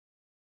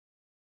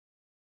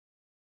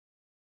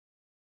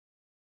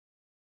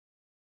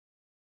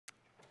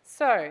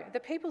So, the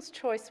People's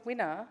Choice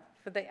winner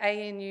for the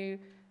ANU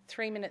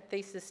 3 Minute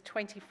Thesis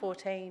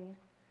 2014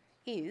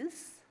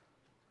 is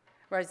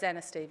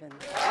Rosanna Stevens.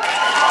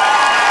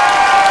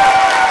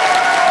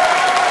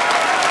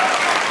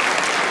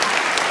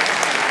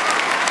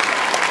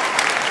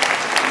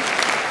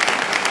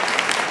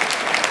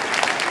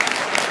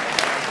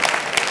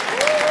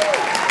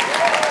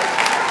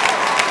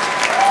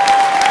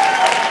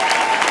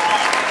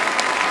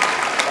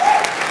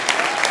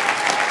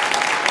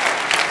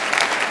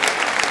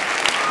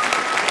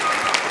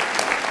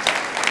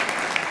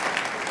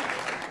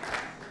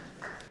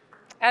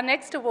 Our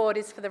next award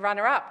is for the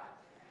runner-up.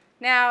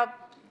 Now,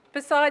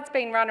 besides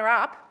being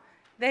runner-up,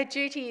 their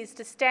duty is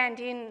to stand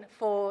in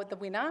for the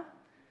winner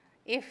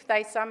if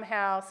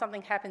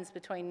something happens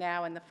between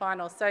now and the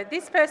final. So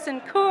this person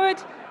could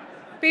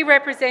be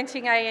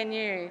representing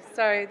ANU,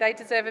 so they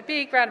deserve a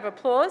big round of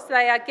applause.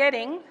 They are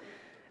getting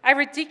a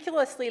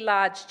ridiculously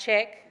large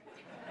cheque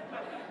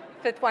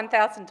for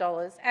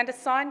 $1,000 and a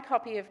signed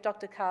copy of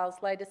Dr.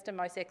 Karl's latest and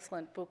most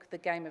excellent book, The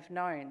Game of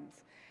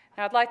Knowns.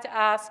 Now, I'd like to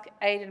ask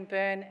Aidan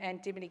Byrne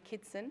and Dimity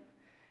Kidson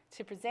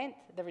to present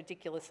the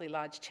ridiculously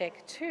large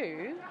cheque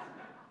to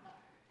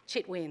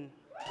Chit Win.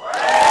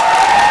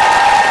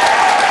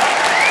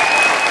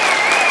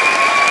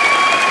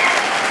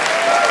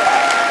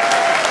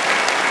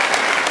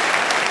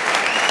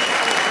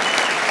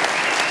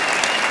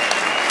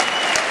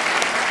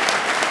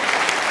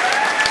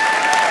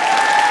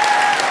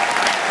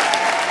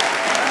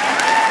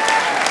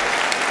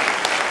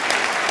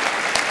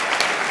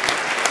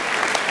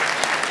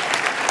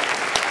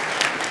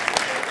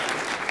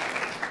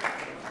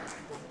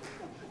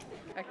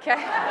 Okay.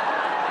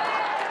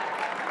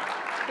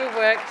 Good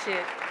work,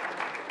 Chit.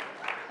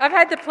 I've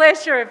had the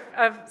pleasure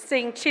of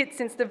seeing Chit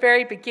since the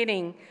very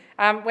beginning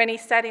when he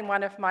sat in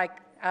one of my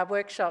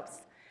workshops,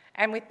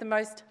 and with the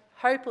most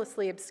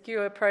hopelessly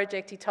obscure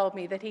project he told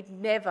me that he'd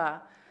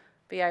never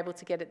be able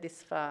to get it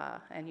this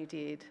far, and you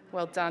did.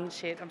 Well done,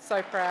 Chit. I'm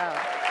so proud.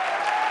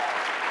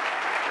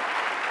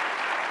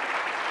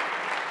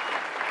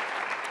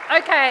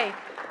 Okay,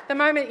 the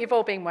moment you've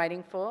all been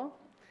waiting for,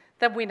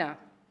 the winner,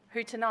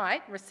 who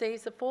tonight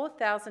receives a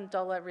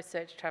 $4,000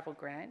 research travel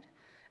grant,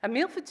 a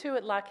meal for two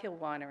at Lark Hill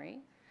Winery,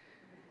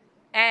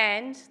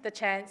 and the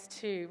chance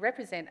to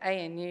represent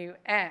ANU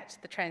at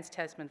the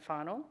Trans-Tasman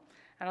final.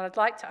 And I'd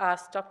like to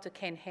ask Dr.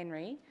 Ken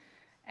Henry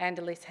and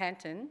Elise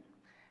Hanton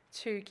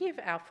to give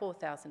our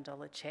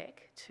 $4,000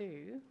 cheque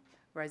to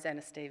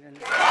Rosanna Stevens.